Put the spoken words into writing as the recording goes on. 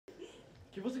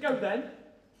Give us a go then.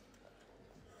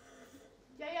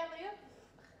 Yeah, Liam.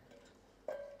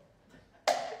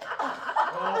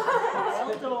 Well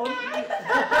done.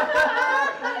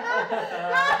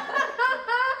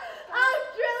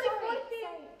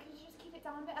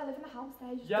 I live in the house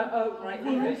there. Yeah, oh, right,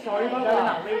 okay, sorry about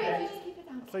that.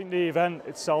 I think the event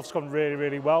itself's gone really,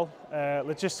 really well.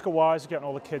 Logistical wise, getting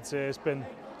all the kids here has been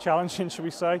challenging, shall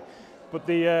we say. But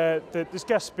there's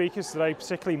guest speakers today,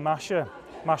 particularly Masha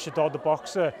Dodd, the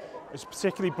boxer, has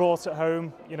particularly brought it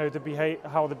home, you know,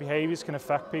 how the behaviours can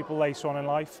affect people later on in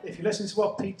life. If you listen to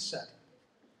what Pete said,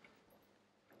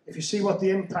 if you see what the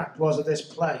impact was of this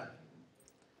play,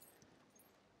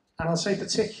 and I'll say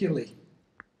particularly,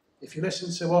 if you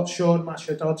listen to what Sean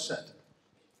Masha Dodd said,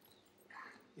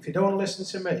 if you don't listen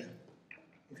to me,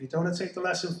 if you don't take the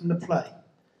lesson from the play,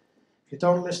 if you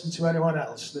don't listen to anyone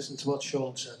else, listen to what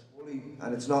Sean said.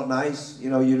 And it's not nice, you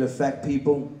know, you'll affect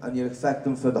people and you'll affect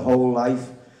them for the whole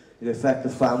life. You'll affect the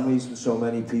families and so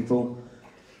many people.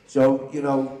 So, you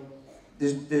know,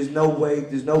 there's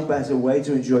no better way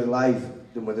to enjoy life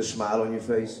than with a smile on your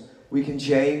face. We can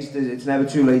change, it's never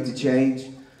too late to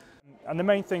change. And the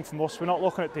main thing from us, we're not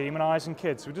looking at demonising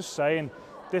kids, we're just saying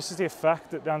this is the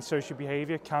effect that the antisocial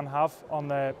behaviour can have on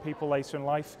the people later in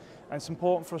life. And it's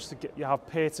important for us to have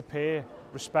peer-to-peer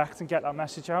respect and get that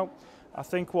message out. I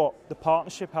think what the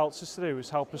partnership helps us to do is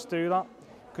help us do that,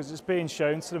 because it's being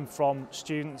shown to them from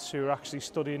students who are actually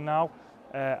studying now,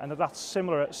 and that's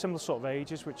similar sort of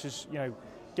ages, which is, you know,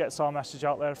 gets our message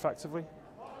out there effectively.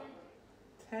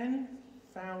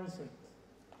 10,000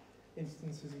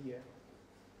 instances a year.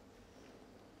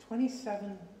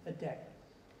 27 a day,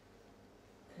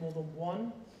 more than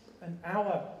 1 an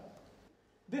hour.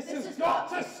 This has got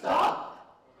to stop!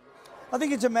 I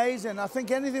think it's amazing. I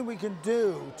think anything we can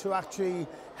do to actually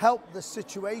help the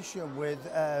situation with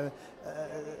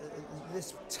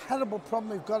this terrible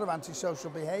problem we've got of antisocial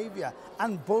behaviour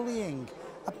and bullying.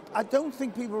 I don't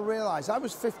think people realise, I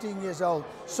was 15 years old,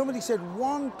 somebody said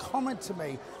one comment to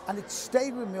me and it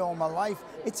stayed with me all my life.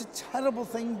 It's a terrible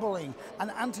thing, bullying, and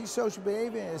antisocial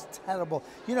behaviour is terrible.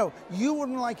 You know, you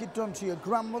wouldn't like it done to your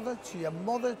grandmother, to your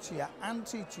mother, to your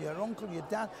auntie, to your uncle, your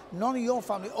dad, none of your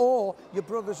family, or your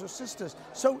brothers or sisters.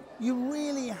 So you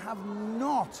really have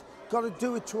not got to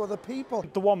do it to other people.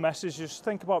 The one message is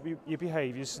think about your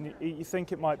behaviours, and you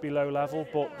think it might be low level,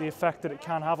 but the effect that it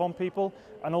can have on people,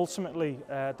 and ultimately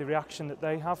the reaction that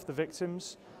they have, the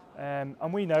victims.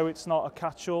 And we know it's not a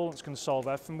catch-all, it's going to solve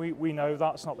everything. We know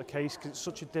that's not the case because it's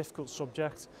such a difficult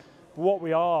subject. But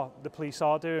what the police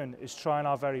are doing, is trying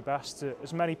our very best to,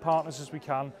 as many partners as we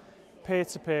can,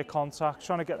 peer-to-peer contact,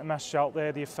 trying to get the message out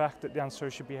there, the effect that the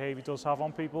antisocial behaviour does have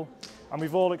on people. And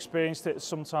we've all experienced it at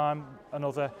some time or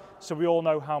another, so we all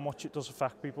know how much it does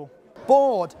affect people.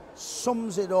 Board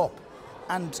sums it up,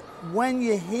 and when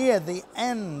you hear the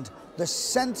end, the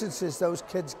sentences those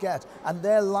kids get, and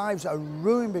their lives are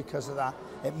ruined because of that,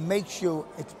 it makes you,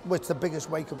 it's the biggest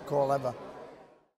wake-up call ever.